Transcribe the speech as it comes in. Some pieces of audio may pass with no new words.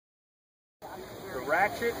a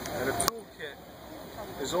ratchet and a tool kit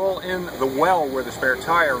is all in the well where the spare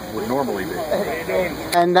tire would normally be.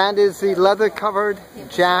 And that is the leather-covered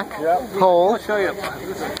jack pole. I'll show you.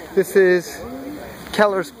 This is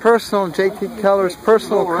Keller's personal, K.T.Keller's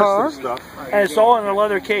personal car. And it's all in a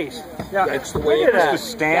leather case. Yeah, it's the way it is to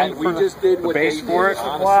stand for the base for it.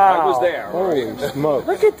 Wow. I was there. Holy smoke.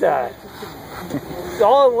 Look at that. It's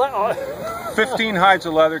all 15 hides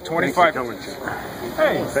of leather, 25 inches.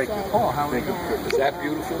 Hey, thank you. Is that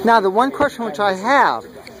beautiful? Now the one question which I have,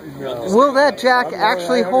 will that jack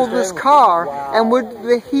actually hold this car, and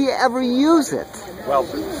would he ever use it? Well,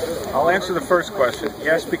 I'll answer the first question.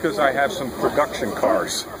 Yes, because I have some production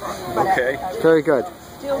cars. Okay? Very good.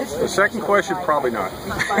 The second question, probably not.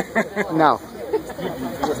 No.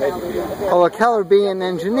 Although Keller being an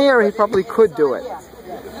engineer, he probably could do it.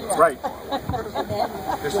 Right.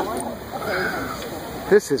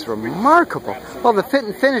 This is remarkable. Well, the fit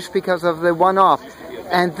and finish because of the one-off.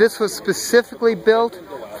 And this was specifically built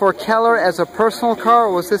for Keller as a personal car,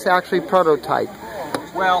 or was this actually prototype?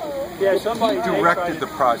 Well, he directed the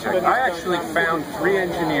project. I actually found 3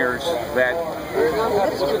 engineers that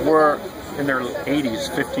were in their 80s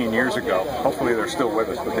 15 years ago. Hopefully they're still with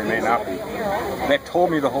us, but they may not be. That told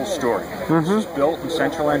me the whole story. This was built in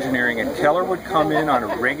central engineering, and Keller would come in on a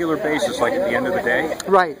regular basis, like at the end of the day,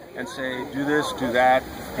 right, and say, do this, do that,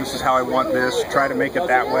 this is how I want this, try to make it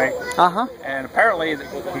that way. And apparently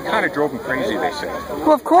he kind of drove them crazy, they say.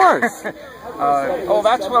 Well, of course. Oh,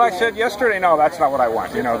 that's what I said yesterday. No, that's not what I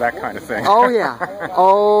want. You know, that kind of thing. Oh, yeah.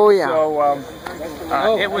 Oh, yeah.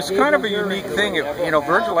 So it was kind of a unique thing. You know,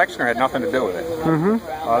 Virgil Exner had nothing to do with it.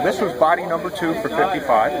 This was body number 2 for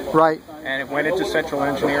 55. Right. And it went into central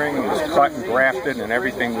engineering and was cut and grafted, and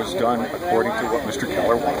everything was done according to what Mr.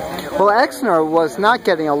 Keller wanted. Well, Exner was not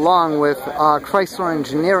getting along with Chrysler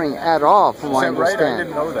Engineering at all, from what I understand. Right? I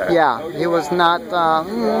didn't know that. Yeah, he was not,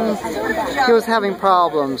 he was having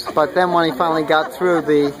problems, but then when he finally got through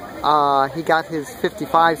he got his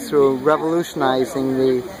 55s through, revolutionizing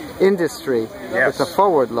the industry with the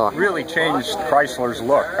forward look. Really changed Chrysler's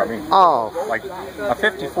look. I mean, like a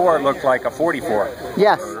 54 looked like a 44.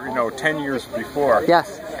 Yes. Or, you know, 10 years before.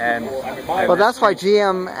 Yes. And well, that's why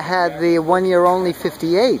GM had the one-year-only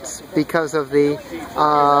 58s, because of the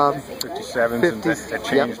 57s, and that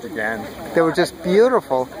changed again. They were just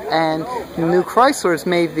beautiful, and the new Chryslers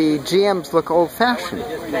made the GMs look old-fashioned.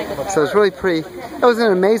 So it's really pretty. It was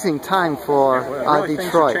an amazing time for really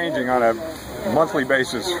Detroit. Things are changing on a monthly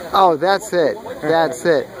basis. Oh, that's it. That's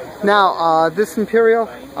it. Now, this Imperial,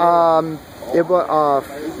 it was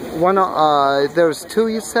there's 2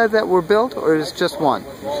 you said that were built, or is just one?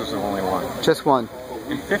 This is the only one. Just one.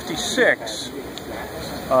 In 56,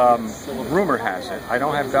 rumor has it, I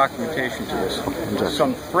don't have documentation to this,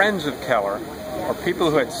 some friends of Keller, or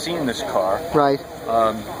people who had seen this car, right?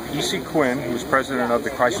 E.C. Quinn, who was president of the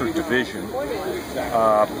Chrysler division,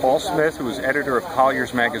 Paul Smith, who was editor of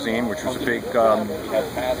Collier's magazine, which was a big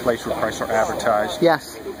place where Chrysler advertised.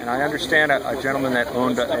 Yes. And I understand a gentleman that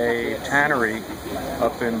owned a tannery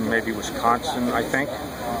up in maybe Wisconsin, I think,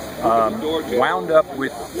 wound up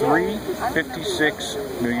with 3 56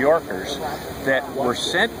 New Yorkers that were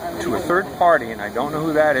sent to a third party, and I don't know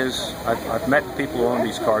who that is. I've met people who own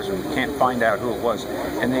these cars and can't find out who it was,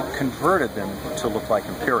 and they converted them to look like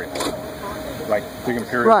Imperials. Like big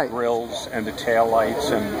Imperial grills and the tail lights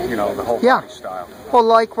and, you know, the whole style. Well,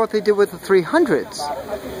 like what they did with the 300s.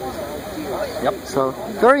 Yep. So,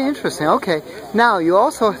 very interesting. Okay. Now, you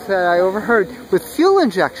also said, I overheard, with fuel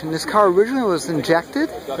injection, this car originally was injected?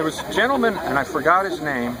 There was a gentleman, and I forgot his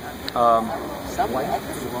name,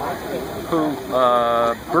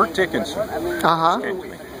 Bert Dickinson.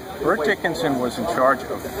 Bert Dickinson was in charge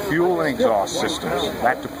of fuel and exhaust systems,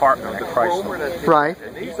 that department at Chrysler. Right.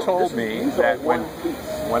 And he told me that when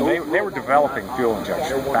they were developing fuel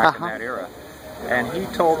injection back in that era, and he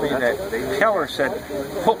told me that Keller said,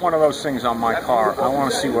 put one of those things on my car, I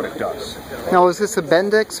want to see what it does. Now, was this a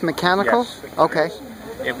Bendix mechanical? Yes. Okay.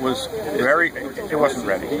 It was it wasn't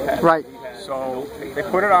ready. Right. So they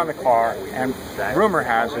put it on the car, and rumor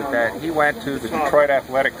has it that he went to the Detroit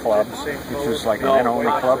Athletic Club, which was like a men-only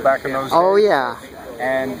club back in those days. Oh, yeah.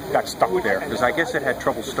 And got stuck there, because I guess it had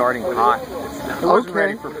trouble starting hot. It wasn't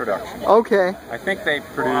ready for production. Okay. I think they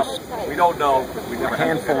produced, a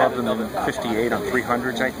handful of them in 58 on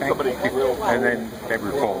 300s, I think, and then they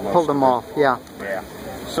pulled them off, yeah. Yeah.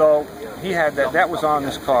 So he had that was on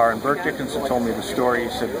this car, and Bert Dickinson told me the story. He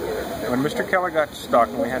said, when Mr. Keller got stuck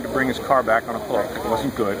and we had to bring his car back on a hook, it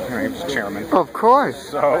wasn't good. You know, he was chairman. Of course.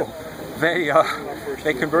 So they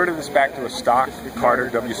they converted this back to a stock Carter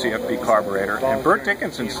WCFB carburetor, and Bert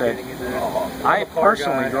Dickinson said, I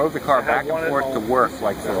personally drove the car back and forth to work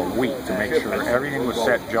like for a week to make sure everything was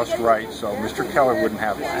set just right, so Mr. Keller wouldn't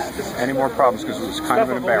have any more problems, because it was kind of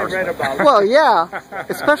an embarrassment. Well, yeah,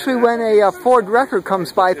 especially when a Ford record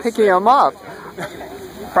comes by picking him up.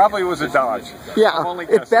 Probably was a Dodge. Yeah,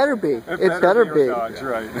 it better be. It better be. Dodge,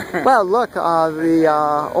 right. Well, look,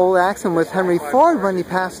 the old accident with Henry Ford when he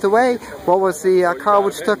passed away, what was the car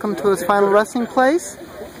which took him to his final resting place?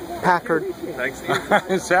 Packard.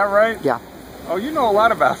 Is that right? Yeah. Oh, you know a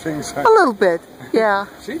lot about things. A little bit, yeah.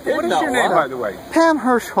 What is your name, by the way? Pam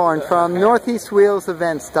Hirschhorn from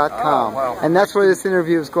NortheastWheelsEvents.com. Oh, wow. And that's where this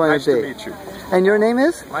interview is going to be. Nice to meet you. And your name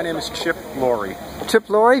is? My name is Chip Laurie. Chip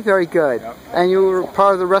Laurie, very good. Yep. And you were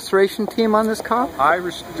part of the restoration team on this car? I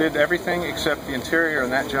did everything except the interior,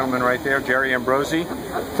 and that gentleman right there, Jerry Ambrosi,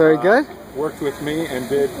 Very good. worked with me and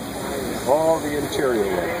did all the interior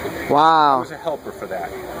work. I Wow. was a helper for that.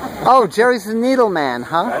 Oh, Jerry's the needle man,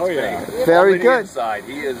 huh? Oh yeah. Very good. Inside,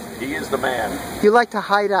 he is the man. You like to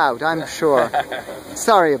hide out, I'm sure.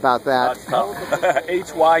 Sorry about that.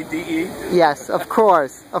 HYDE. Yes, of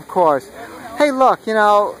course, of course. Hey, look, you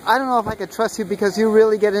know, I don't know if I could trust you because you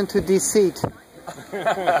really get into deceit.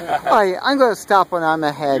 Alright, I'm going to stop when I'm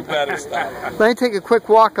ahead. You better stop. Let me take a quick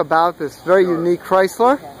walk about this very unique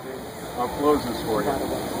Chrysler. I'll close this for you.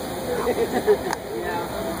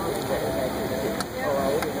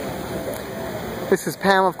 This is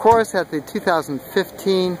Pam, of course, at the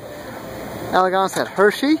 2015 Elegance at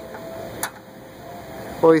Hershey,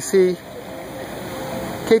 where we see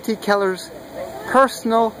K.T.Keller's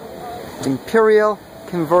personal Imperial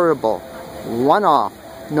Convertible. One off.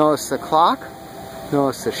 Notice the clock.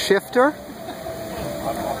 Notice the shifter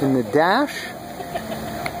in the dash.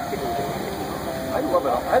 I love it.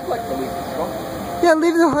 I'd like to leave this one. Yeah,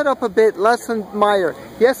 leave the hood up a bit. Let's admire.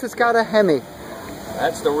 Yes, it's got a Hemi.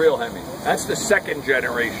 That's the real Hemi. That's the second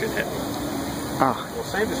generation Hemi. Ah. Well,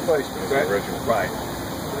 same displacement as the original. Right.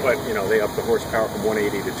 But, you know, they upped the horsepower from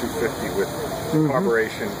 180 to 250 with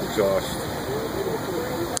carburation, exhaust,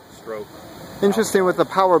 stroke. Interesting with the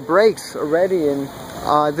power brakes already in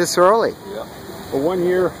this early. Yeah. A 1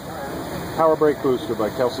 year power brake booster by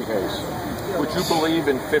Kelsey Hayes. Would you believe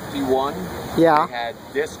in 51? Yeah. They had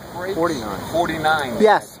disc brakes? 49. 49.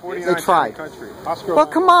 Yes, 49 they tried. country. Oscar Well,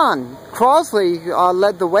 come on. Crosley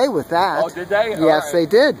led the way with that. Oh, did they? Yes, they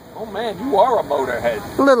did. Oh man, you are a motorhead.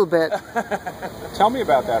 A little bit. Tell me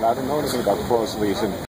about that. I don't know anything about Crosley's and